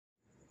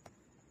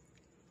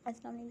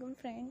Assalamualaikum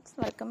friends,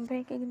 welcome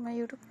back in my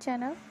YouTube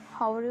channel.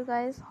 How are you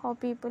guys? How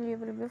people you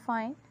will be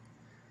fine.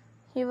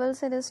 He will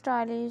see the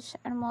stylish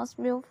and most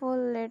beautiful,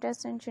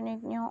 latest and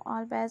unique new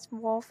all best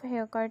wolf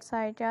haircuts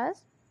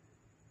ideas.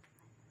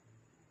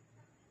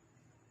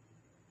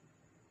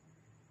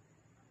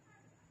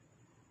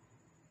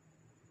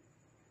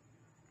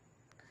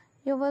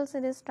 You will see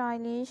the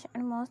stylish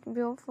and most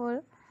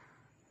beautiful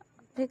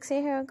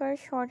Pixie haircut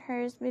short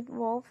hairs with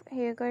wolf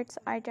haircuts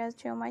ideas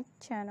to my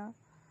channel.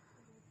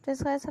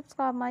 Please guys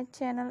subscribe my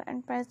channel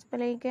and press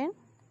bell icon.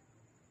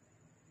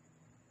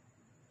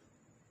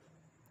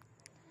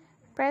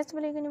 Press the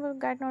bell icon, you will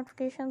get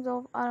notifications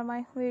of all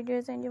my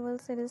videos and you will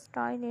see the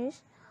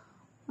stylish,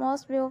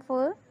 most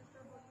beautiful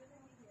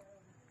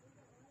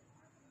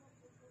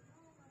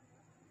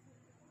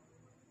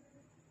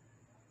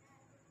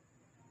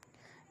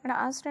and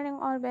outstanding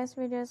all best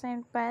videos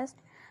and best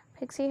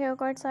Pixie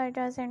haircut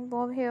ideas and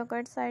bob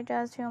haircut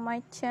ideas to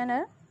my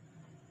channel.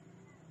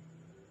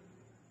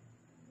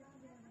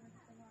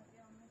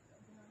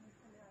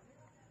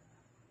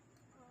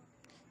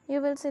 You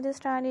will see the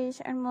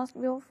stylish and most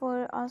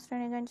beautiful,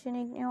 outstanding and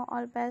unique new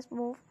all best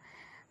bob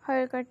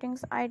hair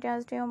cuttings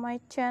ideas to my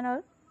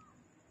channel.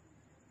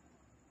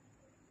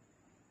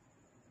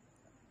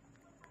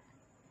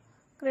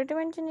 Creative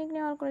and unique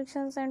new all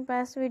collections and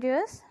best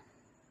videos.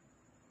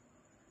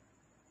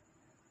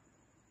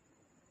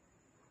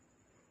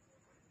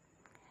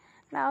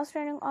 Now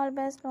outstanding all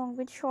best long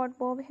with short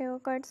bob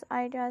haircuts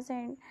ideas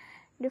and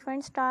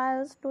different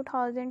styles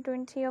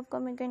 2020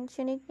 upcoming and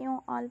unique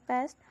new all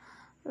best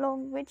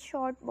long with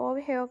short bob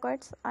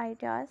haircuts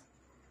ideas.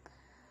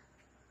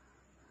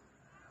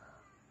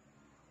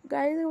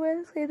 Guys, you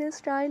will see the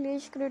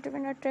stylish, creative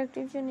and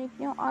attractive unique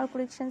new all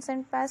collections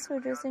and past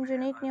videos and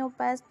unique new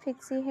past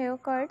Pixie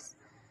haircuts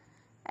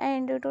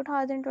and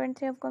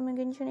 2020 upcoming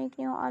and unique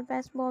new all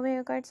best bob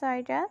haircuts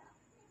ideas.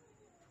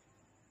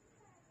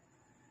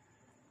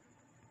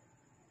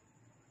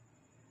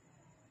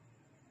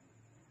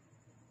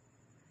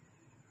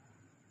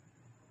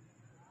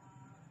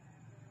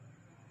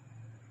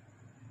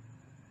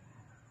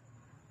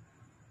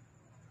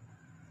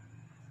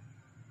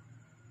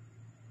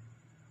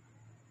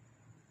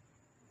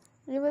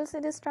 You will see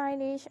the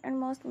stylish and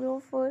most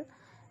beautiful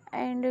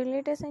and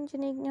latest and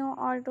unique new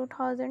all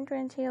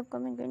 2020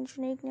 upcoming and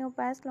unique new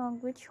past long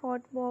with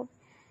short bob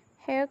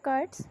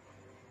haircuts.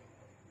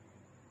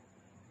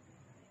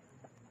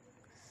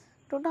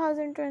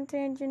 2020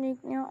 and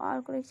unique new all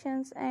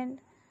collections and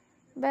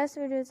best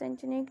videos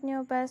and unique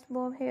new best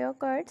bob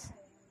haircuts.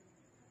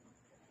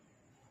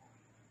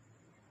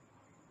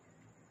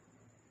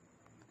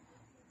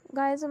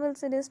 Guys, you will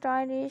see the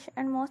stylish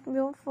and most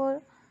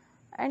beautiful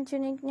and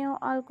unique new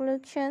all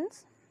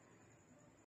collections.